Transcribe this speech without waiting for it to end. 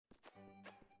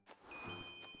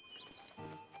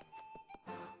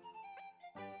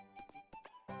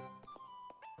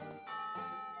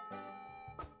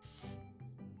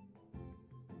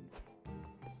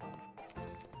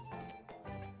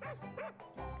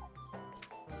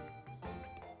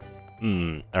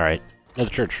Alright. Another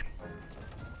church.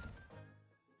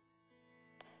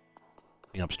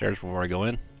 Getting upstairs before I go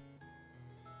in.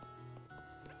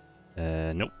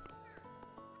 Nope.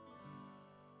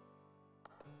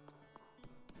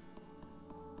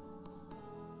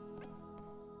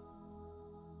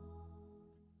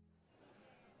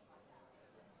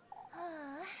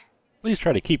 Please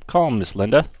try to keep calm, Miss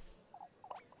Linda.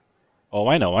 Oh,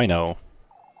 I know, I know.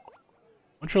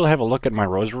 Won't you have a look at my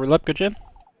rosary lepkagen?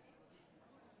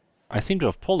 I seem to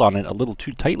have pulled on it a little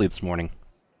too tightly this morning.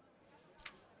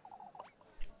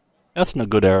 That's no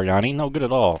good, Ariane. No good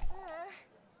at all.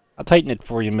 I'll tighten it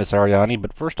for you, Miss Ariane,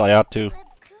 but first I ought to...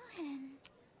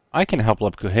 I can help,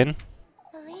 Lepkuhin.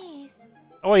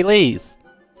 Oh, Elise!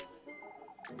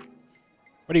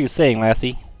 What are you saying,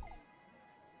 lassie?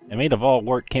 A maid of all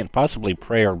work can't possibly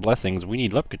pray our blessings. We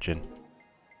need Lepkuhin.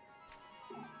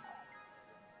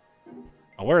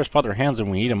 Now, where is Father Hans when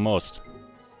we need him most?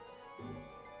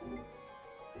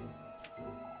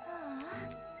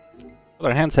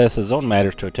 Father Hans has his own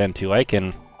matters to attend to. I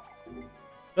can...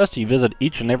 Best you visit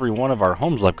each and every one of our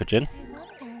homes, Lepkuhin.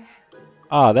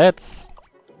 Ah, that's...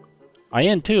 I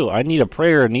am too. I need a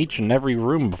prayer in each and every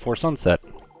room before sunset.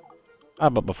 Ah,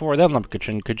 but before then,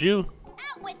 Lepkuhin, could you...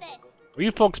 Out with it! Will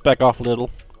you folks back off a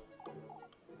little?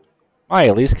 Why,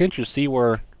 at least can't you see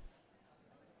where...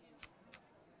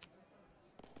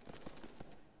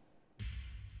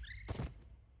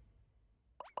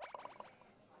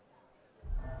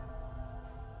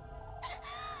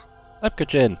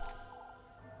 Lepkuhin!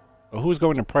 Well, who's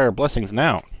going to pray our blessings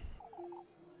now?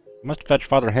 I must fetch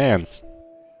Father Hans.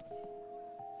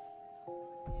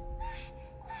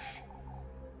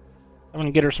 I'm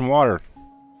gonna get her some water.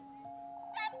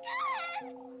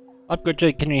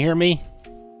 Lepkuhin, can you hear me?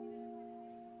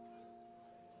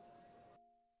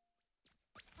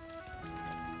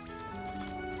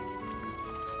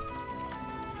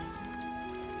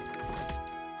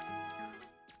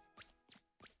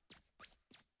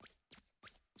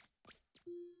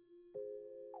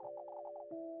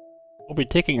 We'll be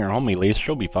taking her home, Elise.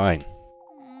 She'll be fine.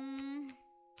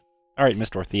 Alright, Miss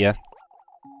Dorothea.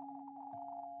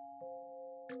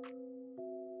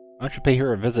 Why don't you pay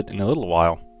her a visit in a little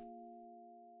while?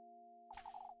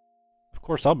 Of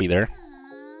course, I'll be there.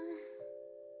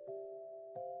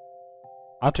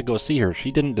 I'll have to go see her.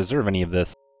 She didn't deserve any of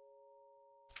this.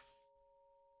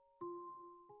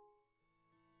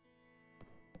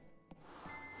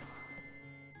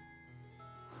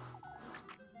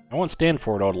 I won't stand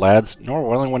for it, old lads, nor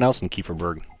will anyone else in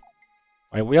Kieferberg.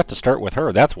 Why, we have to start with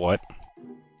her, that's what.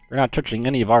 We're not touching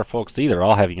any of our folks either,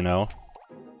 I'll have you know.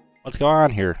 What's going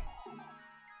on here?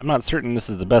 I'm not certain this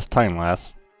is the best time,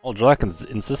 lass. Old Jockin's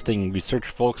insisting we search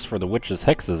folks for the witch's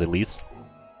hexes, at least.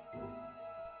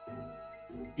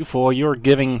 You fool, you're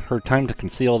giving her time to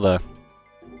conceal the...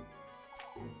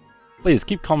 Please,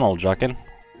 keep calm, old Jockin.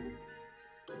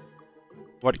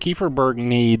 What Kieferberg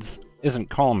needs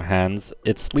isn't calm hands,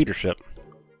 it's leadership.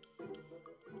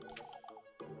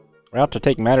 We're out to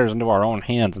take matters into our own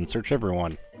hands and search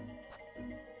everyone.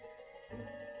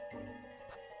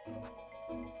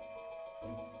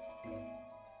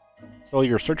 So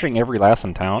you're searching every lass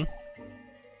in town?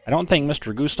 I don't think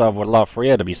Mr. Gustav would allow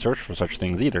Freya to be searched for such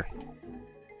things either.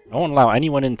 I won't allow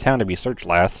anyone in town to be searched,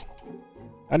 lass.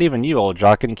 Not even you, old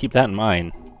Jockin, keep that in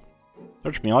mind.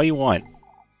 Search me all you want.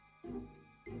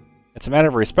 It's a matter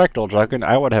of respect, old Jockin.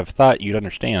 I would have thought you'd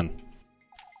understand.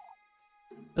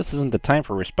 This isn't the time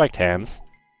for respect, Hans.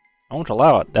 I won't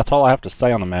allow it. That's all I have to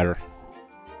say on the matter.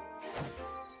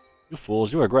 You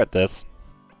fools, you'll regret this.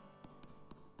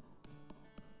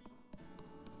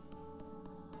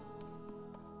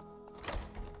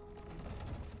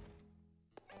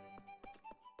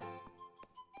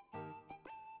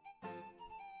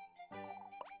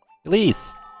 Elise!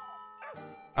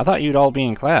 I thought you'd all be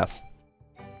in class.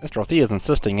 Miss Dorothea is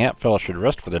insisting Apfel should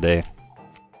rest for the day.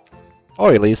 Oh,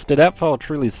 Elise, did Apfel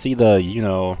truly see the, you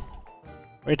know...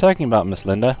 What are you talking about, Miss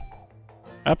Linda?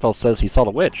 Apfel says he saw the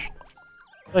witch.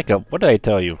 Jacob, what did I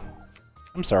tell you?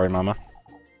 I'm sorry, Mama.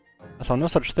 I saw no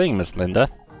such thing, Miss Linda.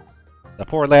 The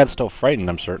poor lad's still frightened,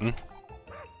 I'm certain.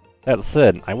 That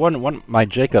said, I wouldn't want my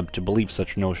Jacob to believe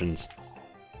such notions.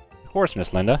 Of course,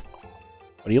 Miss Linda.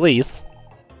 But Elise,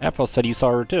 Apfel said you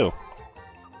saw her too.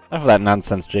 Enough of that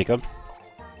nonsense, Jacob.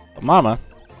 But Mama...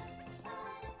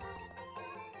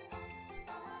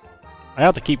 I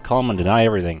ought to keep calm and deny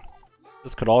everything.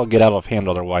 This could all get out of hand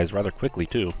otherwise rather quickly,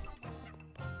 too.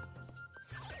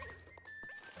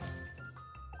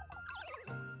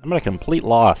 I'm at a complete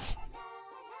loss.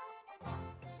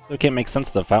 So can't make sense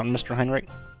of the fountain, Mr. Heinrich?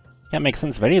 Can't make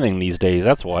sense of anything these days,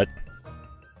 that's what.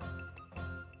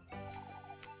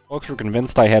 Folks were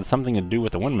convinced I had something to do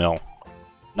with the windmill.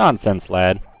 Nonsense,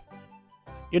 lad.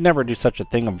 You'd never do such a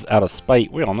thing out of spite,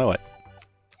 we all know it.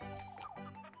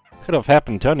 Could have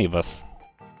happened to any of us.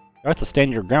 You have to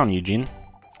stand your ground, Eugene.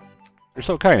 You're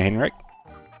so kind, Henrik.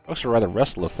 Folks are rather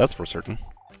restless, that's for certain.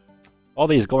 All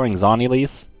these goings-on,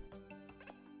 Elise.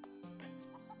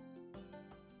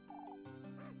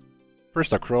 First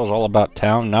the crows all about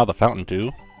town, now the fountain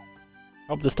too.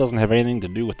 Hope this doesn't have anything to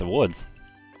do with the woods.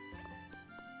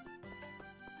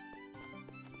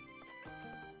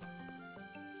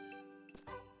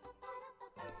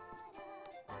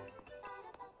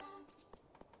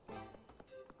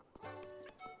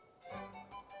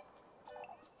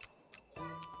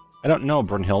 I don't know,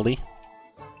 Brunhilde.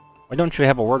 Why don't you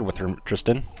have a word with her,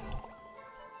 Tristan?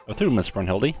 With who, Miss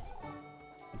Brunhilde?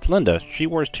 It's Linda. She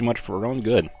worries too much for her own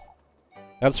good.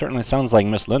 That certainly sounds like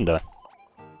Miss Linda.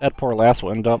 That poor lass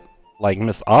will end up like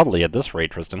Miss Audley at this rate,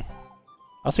 Tristan.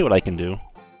 I'll see what I can do.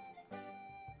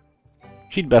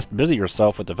 She'd best busy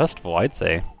herself with the festival, I'd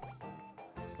say.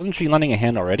 Wasn't she lending a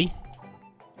hand already?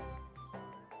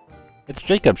 It's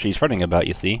Jacob she's fretting about,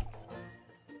 you see.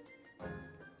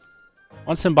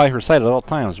 Wants him by her side at all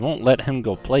times, won't let him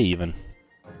go play even.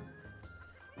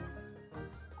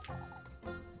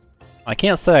 I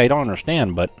can't say I don't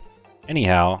understand, but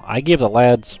anyhow, I gave the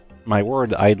lads my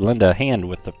word I'd lend a hand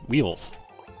with the wheels.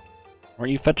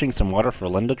 Weren't you fetching some water for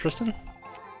Linda, Tristan?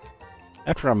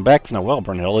 After I'm back from the well,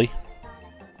 Brunhilde.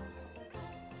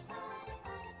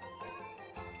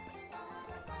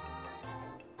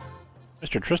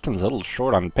 Mr. Tristan's a little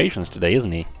short on patience today,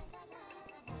 isn't he?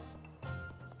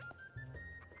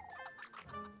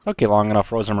 Okay, long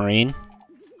enough, Rosamarine.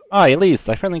 Ah, Elise,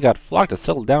 I finally got Flock to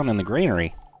settle down in the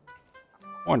granary.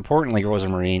 More importantly,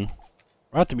 Rosamarine,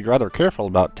 we'll have to be rather careful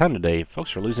about town today.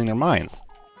 Folks are losing their minds.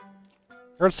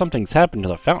 Heard something's happened to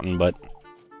the fountain, but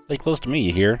stay close to me,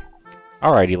 you hear?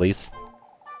 Alright, Elise.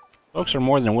 Folks are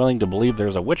more than willing to believe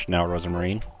there's a witch now,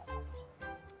 Rosamarine.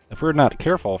 If we're not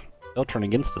careful, they'll turn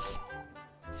against us.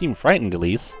 You seem frightened,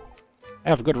 Elise. I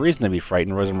have good reason to be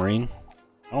frightened, Rosamarine.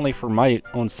 Not only for my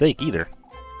own sake, either.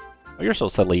 Oh, you're so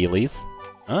silly, Elise.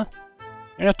 Huh?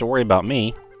 You don't have to worry about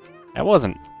me. I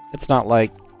wasn't. It's not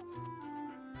like...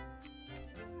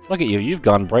 Look at you, you've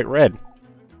gone bright red.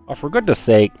 Oh, for goodness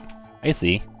sake. I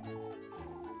see.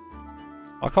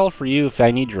 I'll call for you if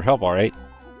I need your help, alright?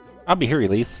 I'll be here,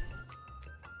 Elise.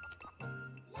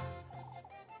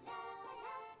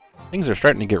 Things are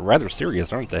starting to get rather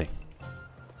serious, aren't they?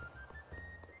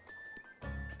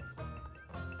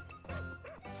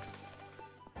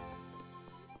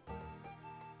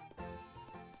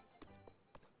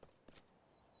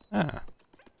 Ah.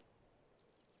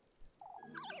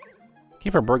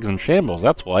 Kieferberg's in shambles,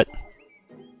 that's what.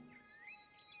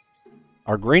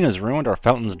 Our grain is ruined, our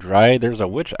fountain's dry, there's a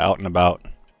witch out and about.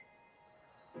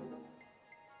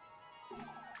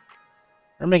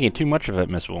 You're making too much of it,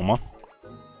 Miss Wilma.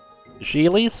 Is she,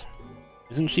 Elise?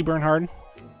 Isn't she, Bernhard?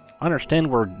 I understand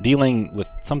we're dealing with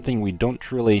something we don't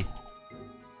truly...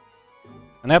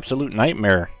 An absolute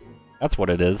nightmare. That's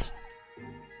what it is.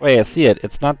 Wait, I see it.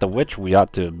 It's not the witch we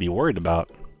ought to be worried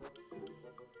about.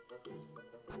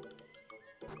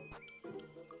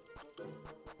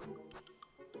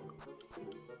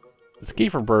 It's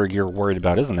Kieferberg you're worried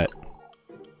about, isn't it?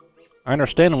 I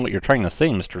understand what you're trying to say,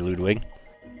 Mr. Ludwig.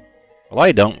 Well,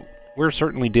 I don't. We're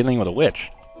certainly dealing with a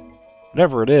witch.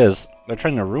 Whatever it is, they're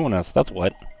trying to ruin us, that's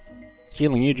what.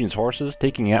 Stealing Eugene's horses,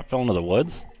 taking Apfel into the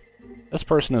woods? This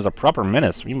person is a proper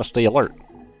menace. We must stay alert.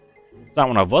 It's not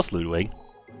one of us, Ludwig.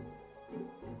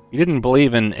 You didn't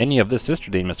believe in any of this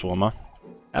yesterday, Miss Wilma.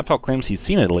 Apfel claims he's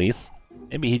seen it, at least.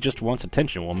 Maybe he just wants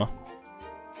attention, Wilma.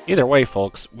 Either way,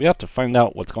 folks, we have to find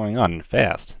out what's going on, and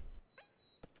fast.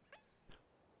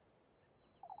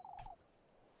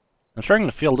 I'm starting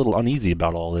to feel a little uneasy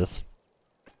about all this.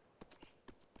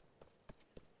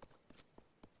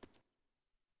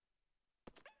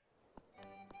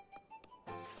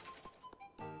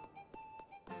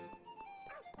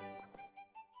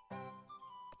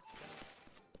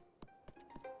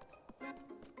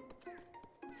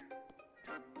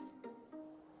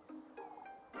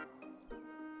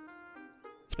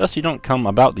 It's best you don't come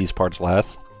about these parts,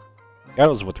 lass. That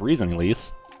was with reason,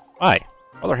 Elise. Why?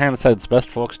 Other hand said it's best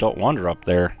folks don't wander up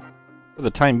there. For the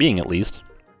time being, at least.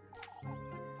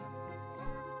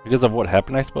 Because of what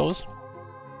happened, I suppose?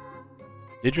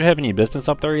 Did you have any business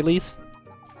up there, Elise?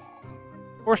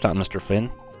 Of course not, Mr. Finn.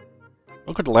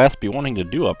 What could the lass be wanting to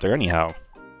do up there, anyhow?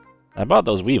 About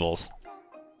those weevils.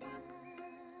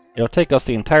 It'll take us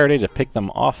the entire day to pick them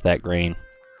off that grain.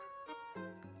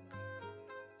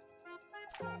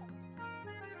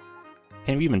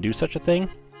 Can we even do such a thing?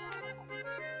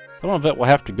 Some of it will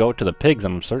have to go to the pigs,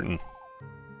 I'm certain.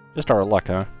 Just our luck,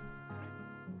 huh?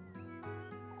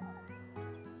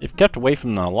 You've kept away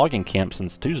from the logging camp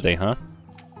since Tuesday, huh?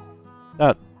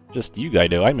 Not just you,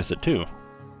 Guido. I miss it too.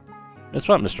 Miss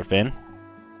what, Mr. Finn?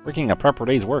 Working a proper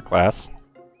day's work, class.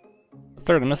 What's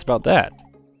there to miss about that?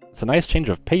 It's a nice change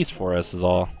of pace for us, is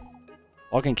all.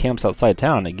 Logging camps outside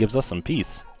town, it gives us some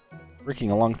peace. Working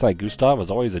alongside Gustav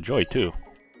is always a joy, too.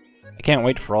 I can't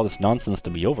wait for all this nonsense to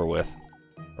be over with.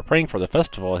 Preparing for the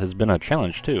festival has been a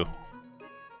challenge, too.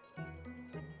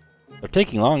 They're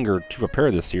taking longer to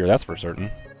prepare this year, that's for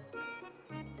certain.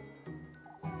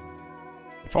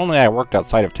 If only I worked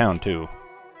outside of town, too.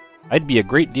 I'd be a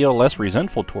great deal less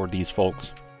resentful toward these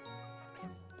folks.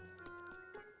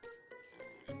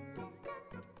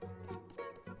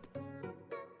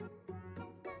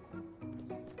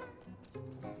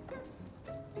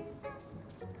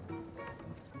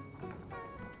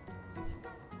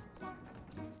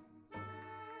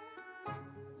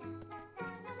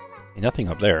 Nothing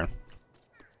up there.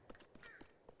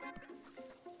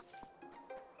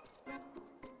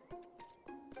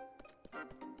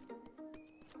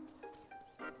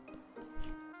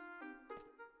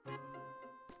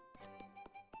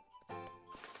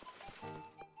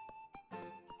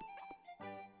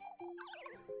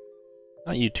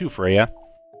 Not you too, Freya.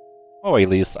 Oh,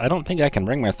 Elise, I don't think I can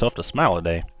bring myself to smile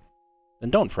today.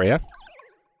 Then don't, Freya.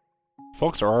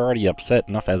 Folks are already upset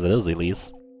enough as it is,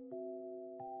 Elise.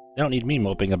 They don't need me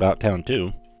moping about town,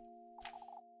 too.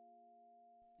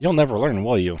 You'll never learn,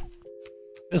 will you?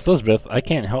 Miss Elizabeth, I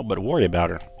can't help but worry about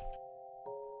her.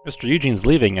 Mr. Eugene's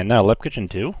leaving, and now Lepkitchen,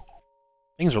 too?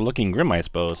 Things are looking grim, I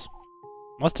suppose.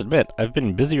 Must admit, I've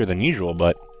been busier than usual,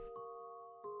 but...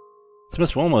 it's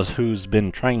Miss Wilma's who's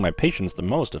been trying my patience the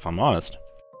most, if I'm honest.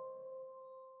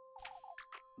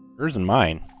 Hers and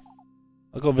mine.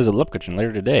 I'll go visit Lepkitchen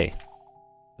later today.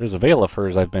 There's a veil of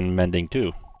hers I've been mending,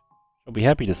 too. I'll be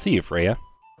happy to see you, Freya.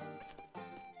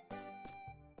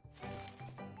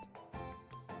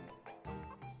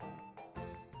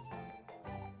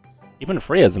 Even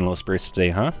Freya's in low spirits today,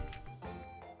 huh?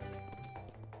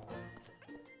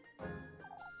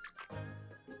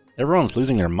 Everyone's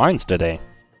losing their minds today.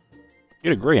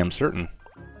 You'd agree, I'm certain.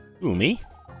 Who, me?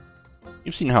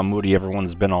 You've seen how moody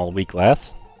everyone's been all week,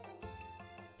 lass.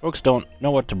 Folks don't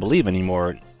know what to believe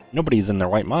anymore. Nobody's in their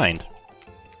right mind.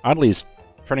 Oddly's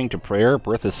turning to prayer,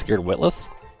 Bertha's scared witless.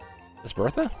 Miss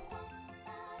Bertha?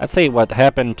 I'd say what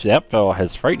happened to that fellow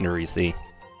has frightened her, you see.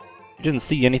 You didn't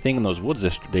see anything in those woods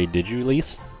yesterday, did you,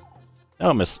 Elise?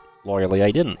 No, Miss Loyally,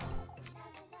 I didn't.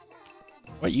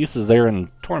 What use is there in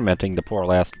tormenting the poor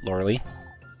lass, Loyally?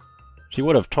 She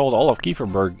would have told all of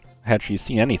Kieferberg had she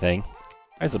seen anything,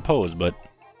 I suppose, but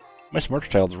Miss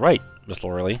Murchchild's right, Miss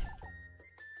Loyally.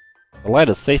 The lad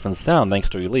is safe and sound thanks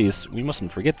to Elise. We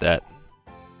mustn't forget that.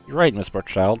 You're right, Miss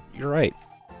Murchchild. You're right.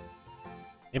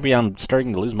 Maybe I'm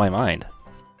starting to lose my mind.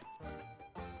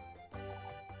 I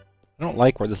don't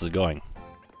like where this is going.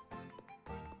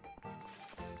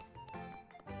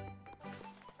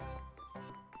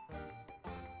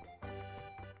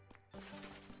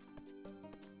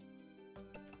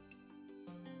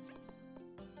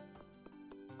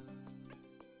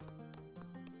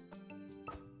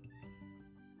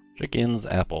 Chickens,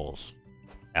 apples.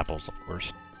 Apples, of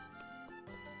course.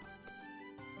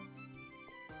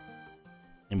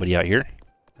 Anybody out here?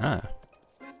 Ah.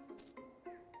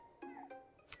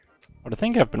 But I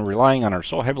think I've been relying on her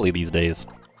so heavily these days.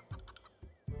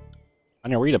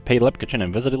 On your way to pay Lepkitchen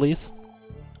and visit Elise?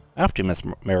 I have to, Miss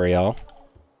Marielle.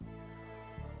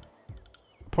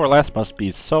 Poor lass must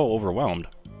be so overwhelmed.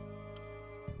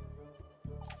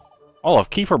 All of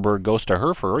Kieferberg goes to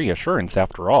her for reassurance,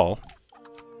 after all.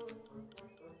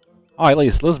 Oh, at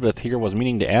least Elizabeth here was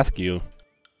meaning to ask you.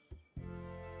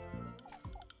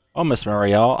 Oh, Miss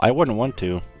Marielle, I wouldn't want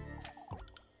to.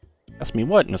 Ask me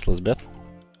what, Miss Elizabeth?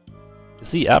 You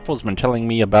see, Apple's been telling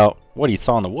me about what he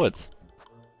saw in the woods.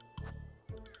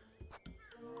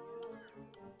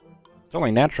 It's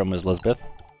only natural, Miss Elizabeth.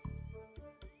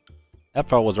 That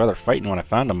fellow was rather frightened when I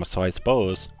found him, so I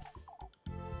suppose...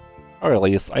 Or at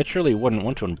least, I surely wouldn't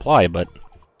want to imply, but...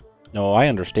 No, I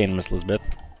understand, Miss Elizabeth.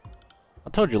 I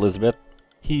told you, Elizabeth,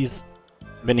 he's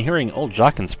been hearing old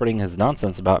Jockin spreading his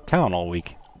nonsense about town all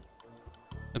week.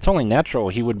 It's only natural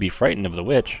he would be frightened of the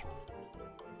witch.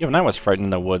 Even I was frightened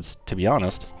in the woods, to be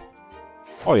honest.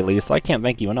 Oh, Elise, I can't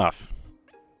thank you enough.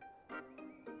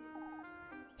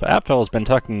 So Apfel's been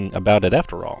talking about it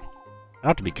after all. I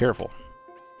have to be careful.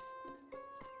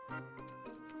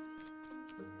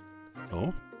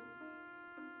 Oh?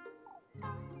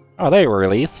 Oh, there you were,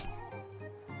 Elise.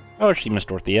 Oh, she, Miss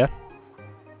Dorothea.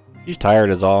 She's tired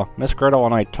is all. Miss Gretel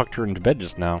and I tucked her into bed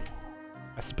just now.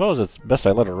 I suppose it's best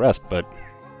I let her rest, but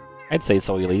I'd say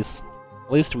so, Elise.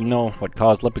 At least we know what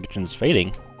caused Lippinchin's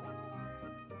fading.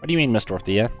 What do you mean, Miss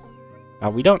Dorothea?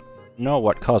 We don't know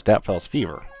what caused Apfel's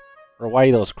fever, or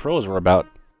why those crows were about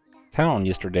town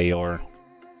yesterday, or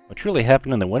what truly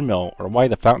happened in the windmill, or why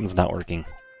the fountain's not working.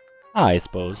 I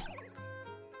suppose.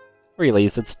 Really,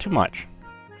 it's too much.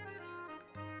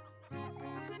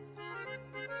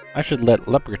 I should let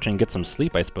Leprechaun get some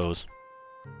sleep, I suppose.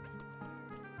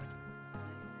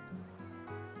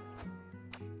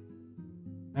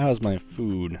 How's my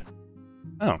food?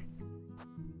 Oh.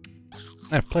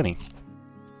 I have plenty.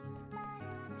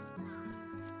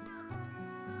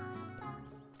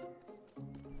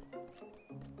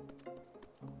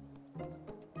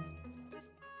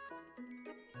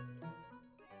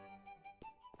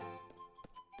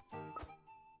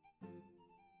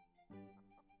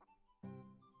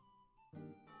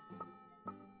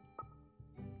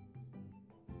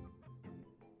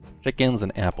 Chickens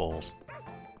and apples.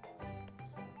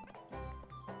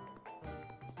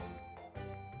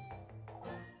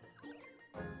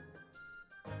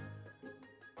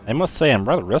 I must say I'm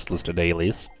rather restless today,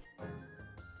 Elise.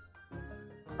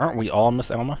 Aren't we all, Miss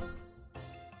Elma?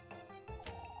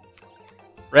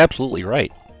 You're absolutely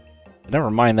right. But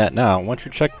never mind that now. Won't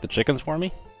you check the chickens for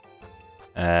me?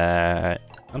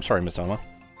 I'm sorry, Miss Elma.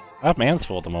 I have my hands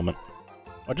full at the moment.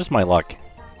 Oh, just my luck.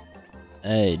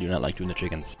 I do not like doing the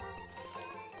chickens.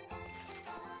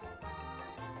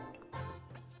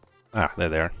 Ah, they're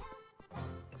there.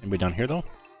 Anybody down here, though?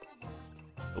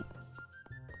 Oh.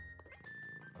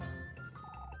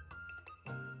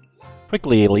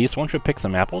 Quickly, Elise, won't you pick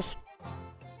some apples?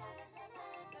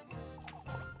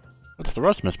 What's the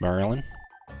rush, Miss Marilyn?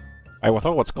 With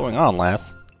all what's going on,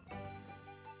 lass.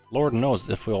 Lord knows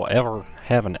if we'll ever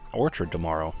have an orchard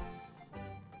tomorrow.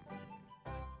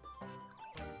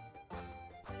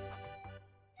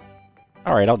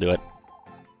 Alright, I'll do it.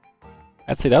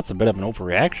 I'd say that's a bit of an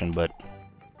overreaction, but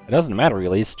it doesn't matter,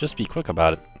 Elise. Just be quick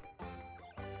about it.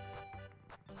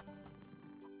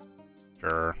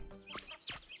 Sure.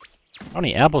 How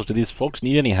many apples do these folks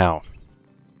need anyhow?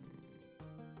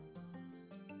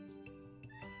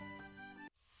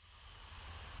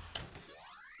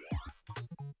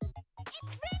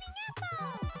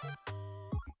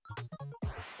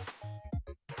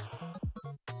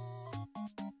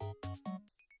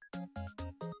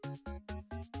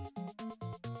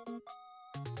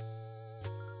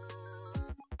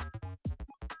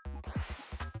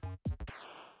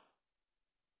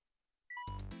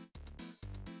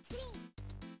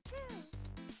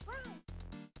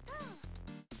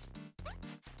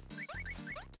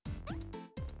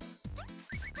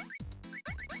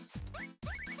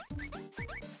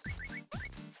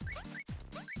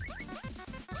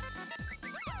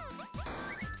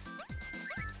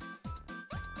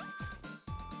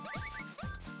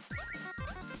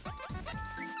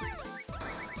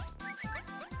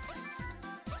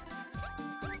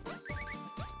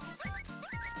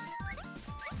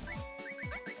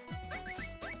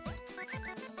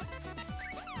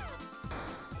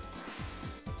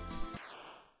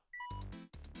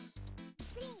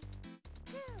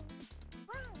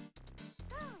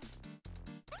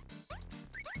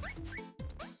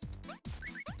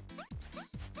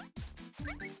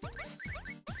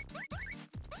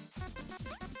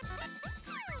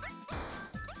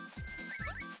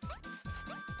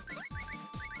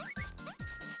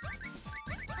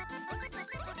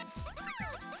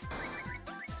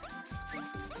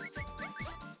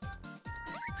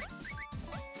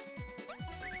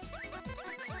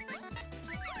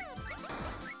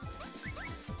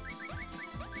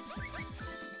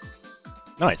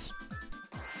 Nice.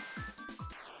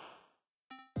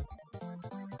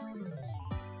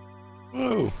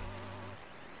 Whoa.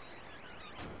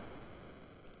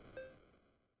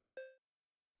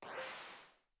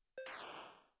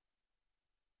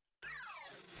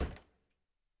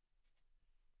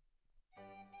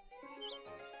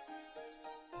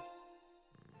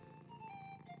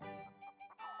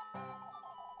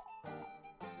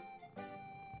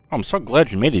 I'm so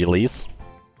glad you made it, Elise.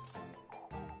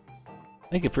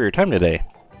 Thank you for your time today.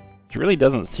 She really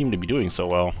doesn't seem to be doing so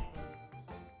well.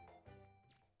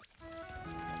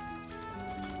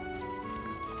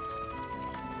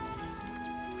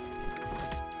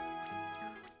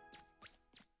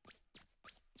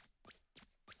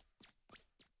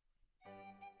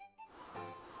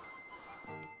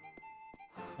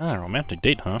 Ah, romantic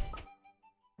date, huh?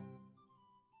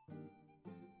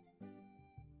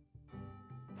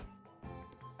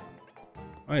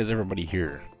 Why is everybody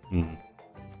here?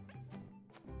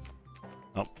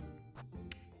 Oh,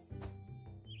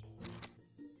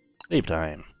 Save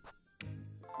time.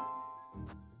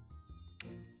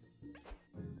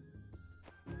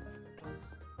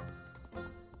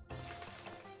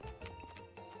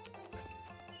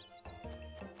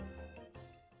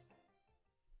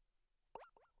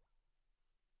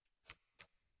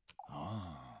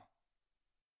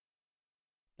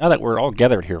 Now that we're all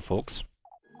gathered here, folks.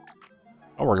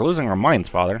 Oh, we're losing our minds,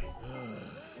 Father.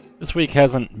 This week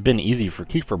hasn't been easy for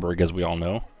Kieferberg, as we all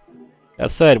know. That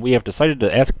said, we have decided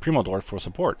to ask Primaldorf for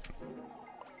support.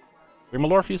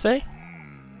 Primaldorf, you say?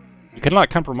 We cannot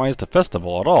compromise the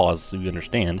festival at all, as you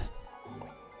understand.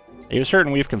 Are you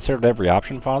certain we've considered every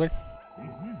option, Father?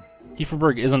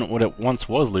 Kieferberg isn't what it once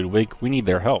was, Ludwig. We need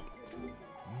their help.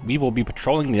 We will be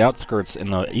patrolling the outskirts in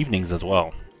the evenings as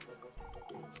well.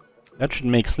 That should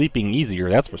make sleeping easier,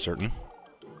 that's for certain.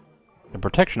 The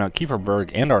protection of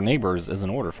Kieferberg and our neighbors is in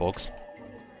order, folks.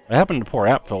 What happened to poor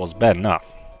Apfel is bad enough.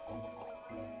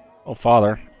 Oh,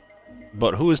 Father.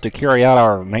 But who is to carry out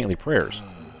our nightly prayers?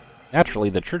 Naturally,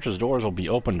 the church's doors will be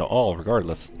open to all,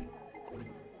 regardless.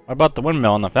 What about the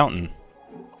windmill and the fountain?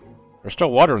 There's still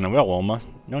water in the well, Wilma.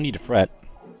 No need to fret.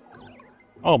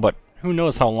 Oh, but who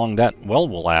knows how long that well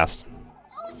will last?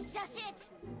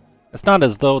 It's not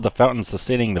as though the fountain's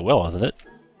sustaining the well, is it?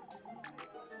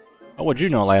 What would you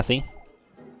know, lassie?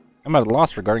 I'm at a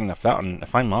loss regarding the fountain,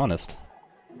 if I'm honest.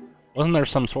 Wasn't there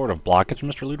some sort of blockage,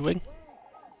 Mr. Ludwig?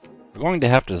 We're going to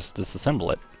have to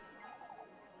disassemble it.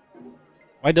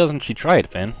 Why doesn't she try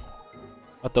it, Finn?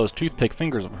 With those toothpick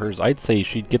fingers of hers, I'd say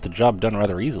she'd get the job done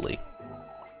rather easily.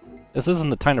 This isn't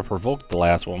the time to provoke the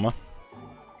lass, Wilma.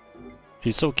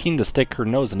 She's so keen to stick her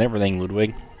nose in everything,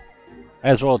 Ludwig. Might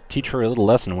as well teach her a little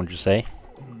lesson, wouldn't you say?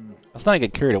 Let's not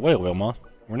get carried away, Wilma.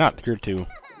 We're not here to...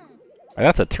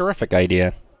 That's a terrific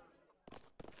idea.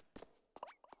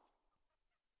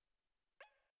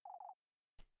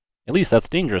 At least that's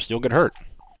dangerous. You'll get hurt.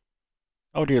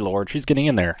 Oh dear Lord, she's getting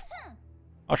in there.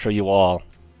 I'll show you all.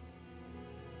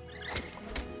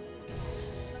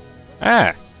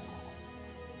 Ah!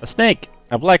 A snake!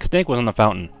 A black snake was in the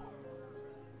fountain.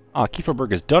 Ah,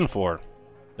 Kieferberg is done for.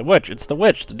 The witch! It's the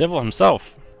witch! The devil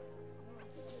himself!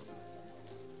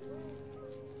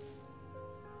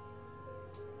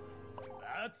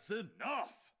 That's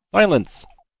enough! Silence!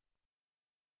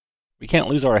 We can't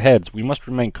lose our heads. We must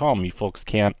remain calm, you folks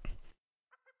can't.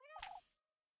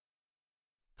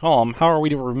 Calm? How are we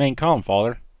to remain calm,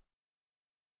 Father?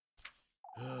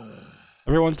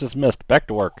 Everyone's dismissed. Back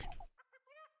to work.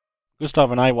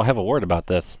 Gustav and I will have a word about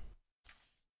this.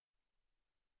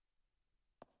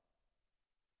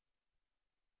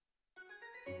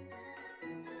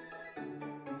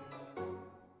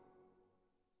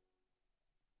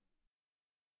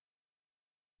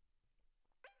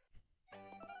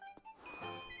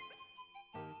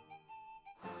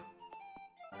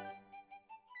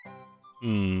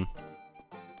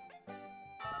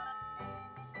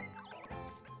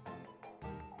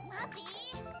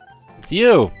 It's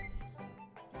you!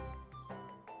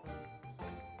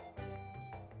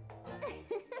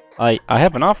 I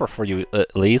have an offer for you,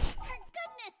 Elise.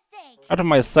 Out of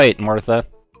my sight, Martha.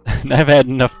 I've had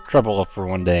enough trouble for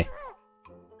one day.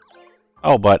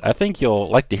 Oh, but I think you'll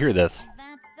like to hear this.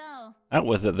 Out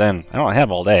with it then. I don't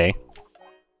have all day.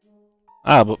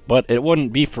 Ah, but it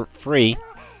wouldn't be for free.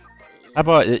 How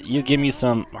about you give me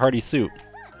some hearty soup?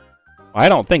 I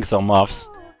don't think so, Muffs.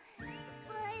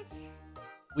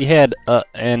 We had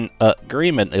an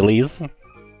agreement, Elise.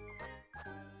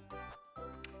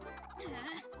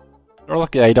 You're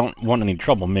lucky I don't want any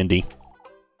trouble, Mindy.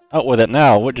 Out with it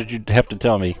now. What did you have to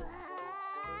tell me?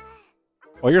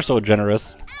 Oh, you're so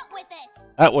generous. Out with it!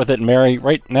 Out with it, Mary,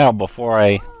 right now before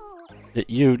I...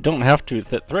 You don't have to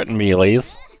threaten me,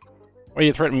 Elise. Why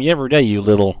you threaten me every day, you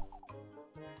little...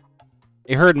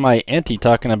 I heard my auntie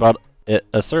talking about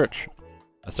a search.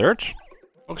 A search?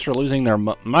 Folks are losing their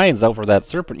minds over that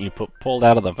serpent you pulled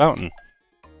out of the fountain.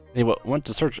 They went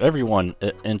to search everyone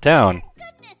in town.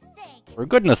 For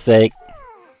goodness sake!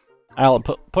 I'll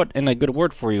put in a good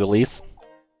word for you, Elise.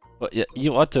 But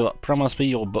you ought to promise me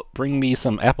you'll bring me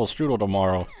some apple strudel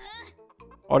tomorrow.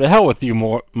 Oh, to hell with you,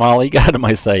 Molly. Get out of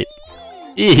my sight.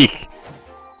 Eek!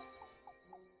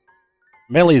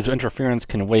 Melly's interference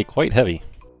can weigh quite heavy.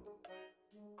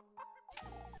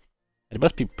 It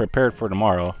must be prepared for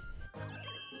tomorrow.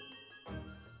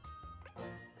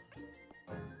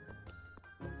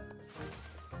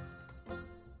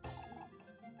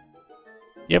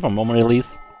 You have a moment,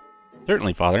 Elise?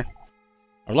 Certainly, Father.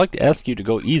 I would like to ask you to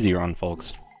go easier on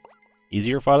folks.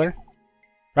 Easier, Father?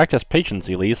 Practice patience,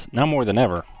 Elise, now more than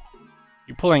ever.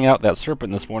 You pulling out that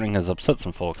serpent this morning has upset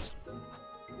some folks.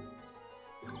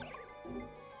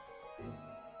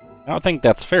 I don't think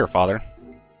that's fair, Father.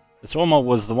 This Oma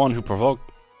was the one who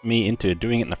provoked me into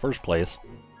doing it in the first place.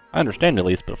 I understand at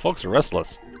least, but folks are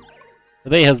restless.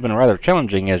 Today has been rather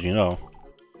challenging, as you know.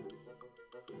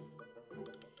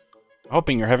 I'm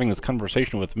hoping you're having this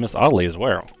conversation with Miss Audley as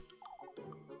well.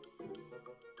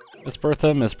 Miss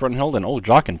Bertha, Miss Brunhild, and old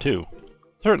Jockin, too.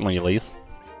 Certainly, Elise.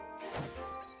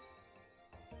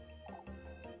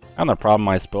 I'm the problem,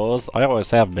 I suppose. I always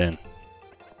have been.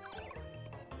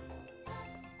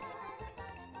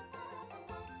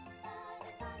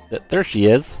 There she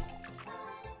is.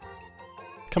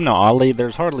 Come now, Audley,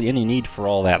 there's hardly any need for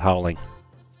all that howling.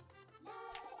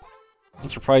 I'm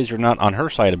surprised you're not on her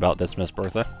side about this, Miss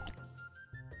Bertha.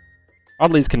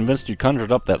 Audley's convinced you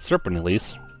conjured up that serpent,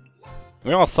 Elise.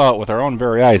 We all saw it with our own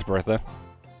very eyes, Bertha.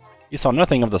 You saw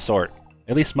nothing of the sort.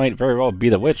 Elise might very well be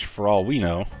the witch, for all we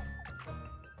know.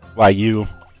 Why, you...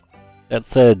 That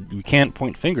said, you can't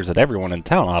point fingers at everyone in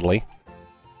town, Audley.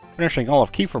 Finishing all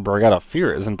of Kieferberg out of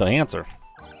fear isn't the answer.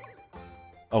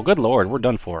 Oh, good lord, we're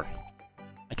done for.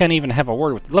 I can't even have a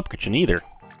word with Lipkitchen either,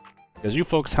 because you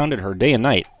folks hounded her day and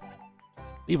night.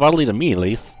 Leave Audley to me,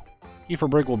 Elise.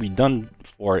 Kieferberg will be done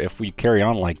for if we carry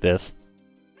on like this.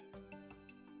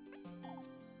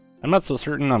 I'm not so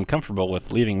certain I'm comfortable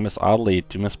with leaving Miss Audley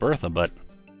to Miss Bertha, but...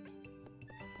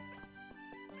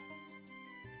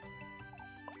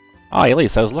 Ah,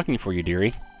 Elise, I was looking for you,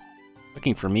 dearie.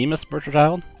 Looking for me, Miss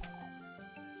Bertha?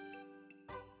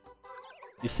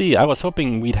 You see, I was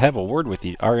hoping we'd have a word with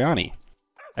you, Ariane.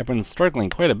 I've been struggling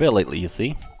quite a bit lately, you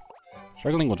see.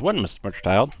 Struggling with what, Miss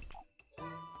Bertha?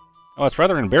 Oh, it's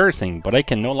rather embarrassing, but I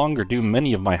can no longer do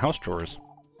many of my house chores.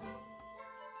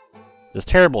 This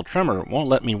terrible tremor won't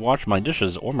let me wash my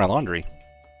dishes or my laundry.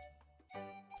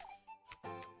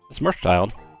 Miss Bertha,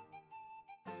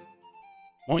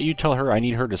 won't you tell her I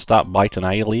need her to stop by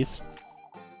tonight, Elise?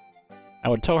 I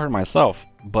would tell her myself,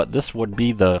 but this would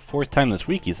be the 4th time this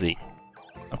week, you see.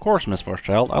 Of course, Miss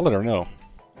Marshchild, I'll let her know.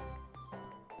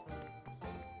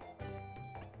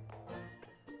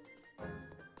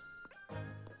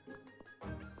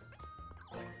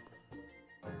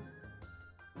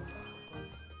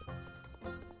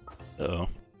 Uh-oh.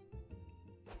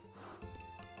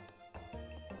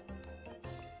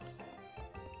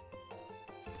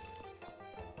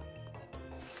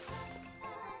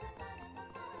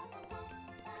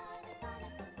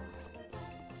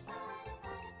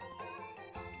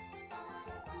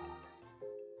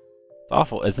 It's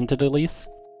awful, isn't it, Elise?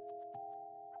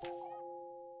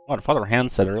 What Father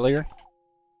Hans said earlier?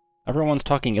 Everyone's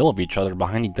talking ill of each other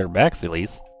behind their backs,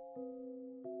 Elise.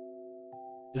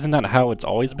 Isn't that how it's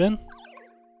always been?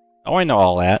 Oh, I know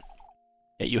all that.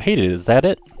 Yet you hate it, is that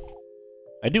it?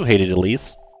 I do hate it,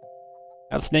 Elise.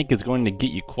 That snake is going to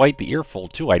get you quite the earful,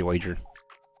 too, I'd wager.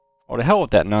 Oh, to hell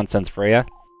with that nonsense, Freya.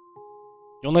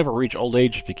 You'll never reach old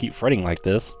age if you keep fretting like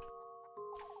this.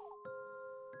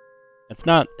 It's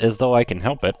not as though I can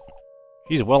help it.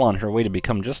 She's well on her way to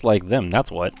become just like them,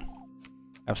 that's what.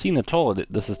 I've seen the toll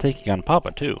that this is taking on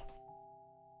Papa, too.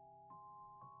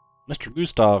 Mr.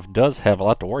 Gustav does have a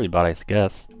lot to worry about, I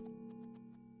guess.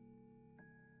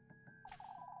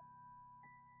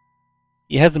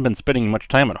 He hasn't been spending much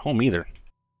time at home, either.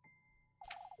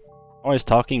 Always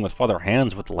talking with Father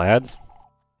Hans with the lads.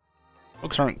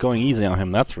 Folks aren't going easy on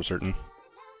him, that's for certain.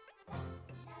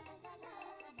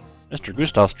 Mr.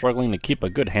 Gustav's struggling to keep a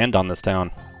good hand on this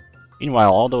town.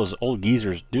 Meanwhile, all those old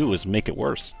geezers do is make it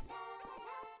worse.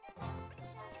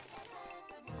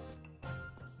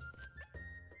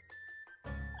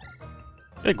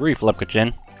 Good grief,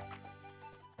 Lepkachin.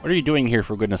 What are you doing here,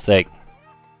 for goodness sake?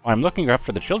 Well, I'm looking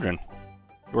after the children.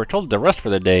 You were told to rest for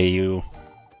the day, you...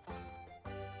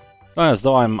 It's not as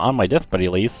though I'm on my deathbed,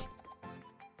 Elise.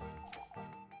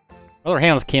 Father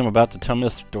Hans came about to tell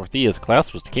Miss Dorothea's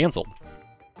class was cancelled.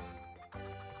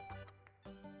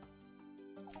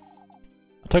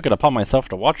 I took it upon myself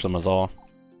to watch them, is all.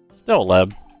 Still,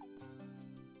 Leb.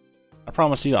 I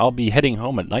promise you I'll be heading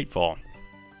home at nightfall.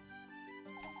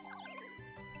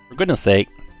 For goodness sake.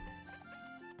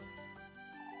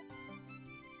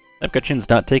 Lepkachin's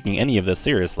not taking any of this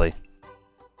seriously.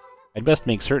 I'd best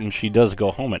make certain she does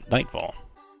go home at nightfall.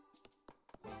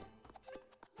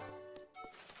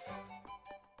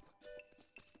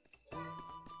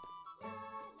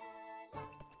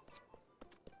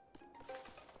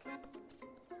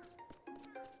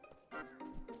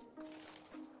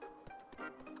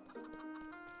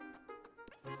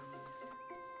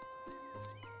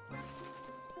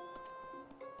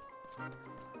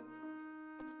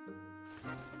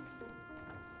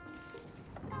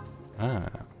 Ah,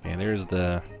 okay, there's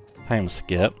the time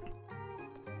skip.